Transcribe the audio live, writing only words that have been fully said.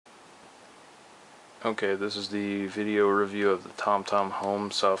Okay, this is the video review of the TomTom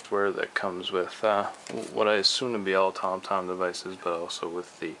HOME software that comes with what I assume to be all TomTom devices, but also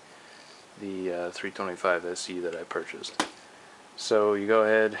with the 325 SE that I purchased. So you go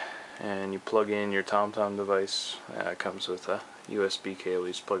ahead and you plug in your TomTom device. It comes with a USB cable.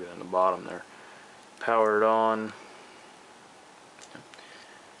 You just plug it in the bottom there. Power it on,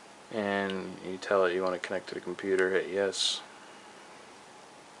 and you tell it you want to connect to the computer. Hit yes.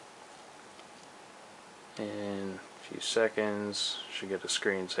 In a few seconds, should get a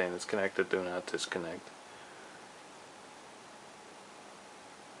screen saying it's connected. Do not disconnect.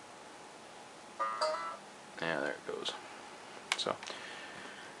 Yeah, there it goes. So,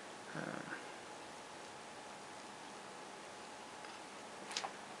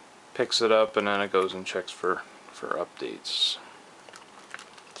 picks it up and then it goes and checks for updates.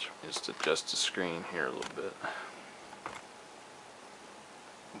 Just adjust the screen here a little bit.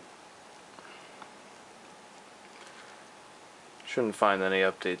 Shouldn't find any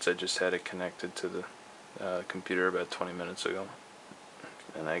updates. I just had it connected to the computer about 20 minutes ago,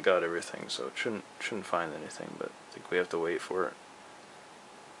 and I got everything, so it shouldn't find anything. But I think we have to wait for it.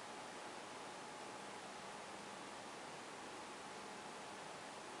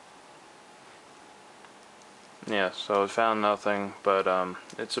 Yeah, so I found nothing, but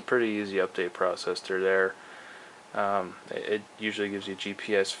it's a pretty easy update process through there. It usually gives you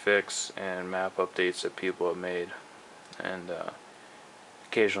GPS fix and map updates that people have made, and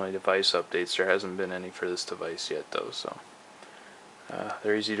occasionally device updates. There hasn't been any for this device yet though, so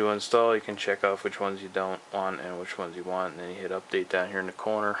they're easy to install. You can check off which ones you don't want and which ones you want, and then you hit update down here in the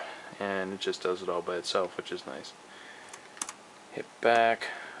corner and it just does it all by itself, which is nice. Hit back.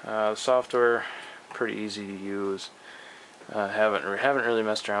 The software, pretty easy to use. Haven't really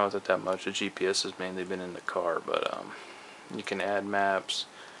messed around with it that much. The GPS has mainly been in the car, but you can add maps,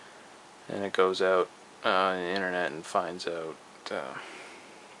 and it goes out on the internet and finds out.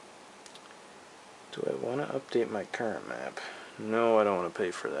 Do I want to update my current map? No, I don't want to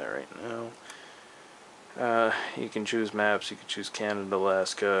pay for that right now. You can choose maps. You can choose Canada,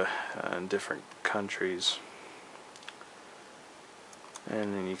 Alaska, and different countries.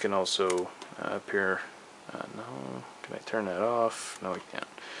 And then you can also appear. No, can I turn that off? No, I can't.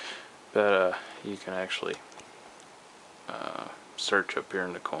 But you can actually search up here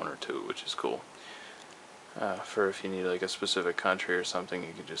in the corner too, which is cool. For if you need like a specific country or something,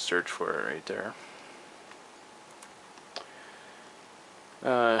 you can just search for it right there.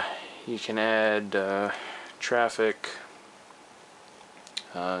 You can add traffic.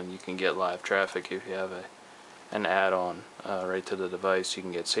 You can get live traffic if you have an add-on right to the device. You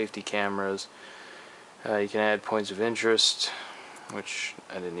can get safety cameras. You can add points of interest, which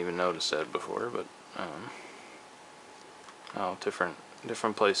I didn't even notice that before, but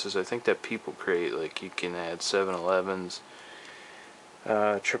different places. I think that people create, like you can add 7-Elevens,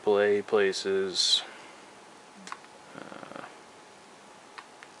 AAA places,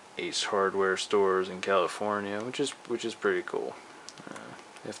 Ace Hardware stores in California, which is pretty cool.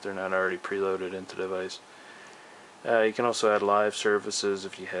 If they're not already preloaded into the device. You can also add live services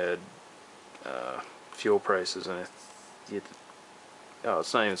if you had fuel prices, and oh,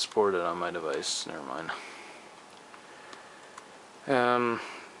 it's not even supported on my device. Never mind.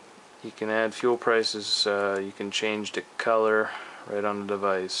 You can add fuel prices. You can change the color right on the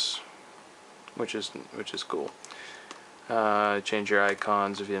device, which is cool. Change your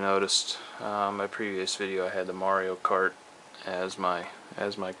icons if you noticed. My previous video I had the Mario Kart as my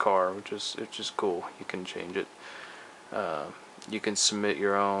car, which is cool. You can change it. You can submit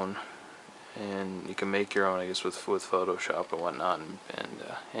your own, and you can make your own, I guess, with Photoshop and whatnot,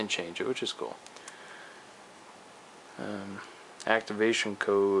 and change it, which is cool. Activation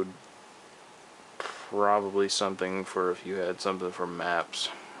code, probably something for if you had something for maps.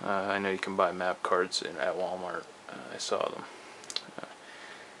 I know you can buy map cards at Walmart. I saw them.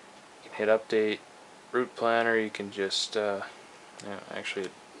 You can hit update. Route planner, you can just actually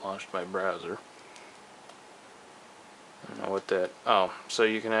it launched my browser. I don't know what that. Oh, so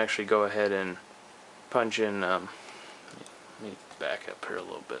you can actually go ahead and punch in. Let me back up here a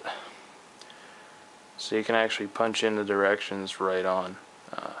little bit. So you can actually punch in the directions right on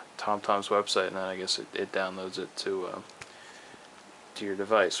TomTom's website, and then I guess it downloads it to your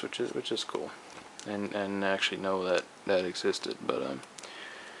device, which is cool, and actually know that existed. But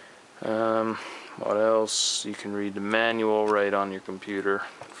what else? You can read the manual right on your computer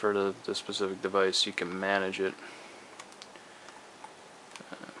for the specific device. You can manage it.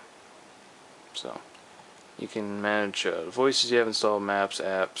 So you can manage voices you have installed, maps,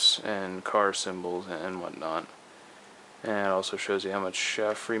 apps, and car symbols and whatnot. and it also shows you how much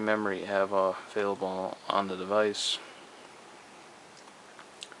free memory you have available on the device.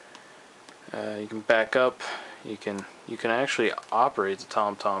 You can back up. You can actually operate the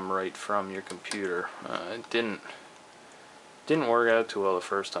TomTom right from your computer. It didn't work out too well the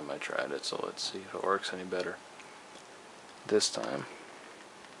first time I tried it, so let's see if it works any better this time.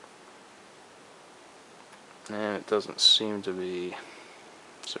 And it doesn't seem to be.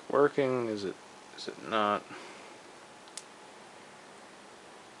 Is it working? Is it not?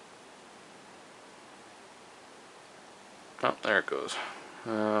 Oh, there it goes.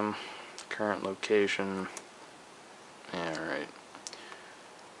 Current location. Yeah, right.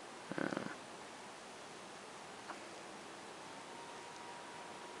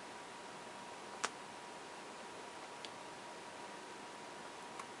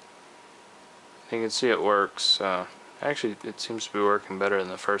 You can see it works. Actually, it seems to be working better than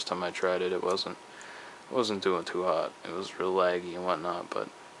the first time I tried it. It wasn't doing too hot. It was real laggy and whatnot,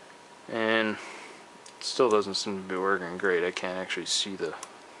 and it still doesn't seem to be working great. I can't actually see the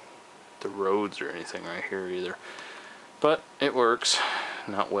roads or anything right here either. But it works.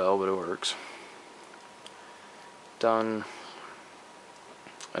 Not well, but it works. Done.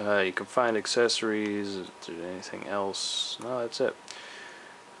 You can find accessories. Is there anything else? No, that's it.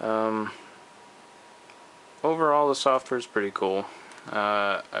 Overall, the software is pretty cool.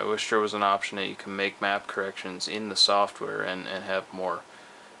 I wish there was an option that you can make map corrections in the software and have more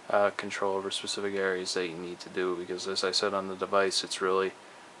control over specific areas that you need to do, because as I said on the device, it's really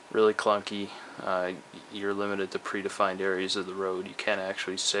clunky. You're limited to predefined areas of the road. You can't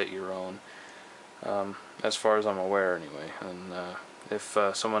actually set your own, as far as I'm aware anyway. And if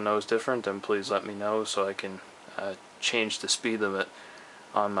someone knows different, then please let me know so I can change the speed limit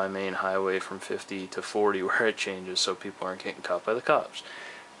on my main highway from 50 to 40 where it changes, so people aren't getting caught by the cops.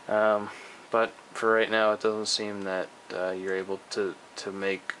 But for right now, it doesn't seem that you're able to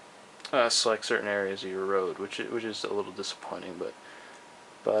make select certain areas of your road, which is a little disappointing. But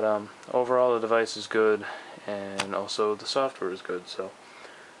overall, the device is good, and also the software is good. So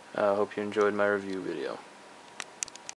I hope you enjoyed my review video.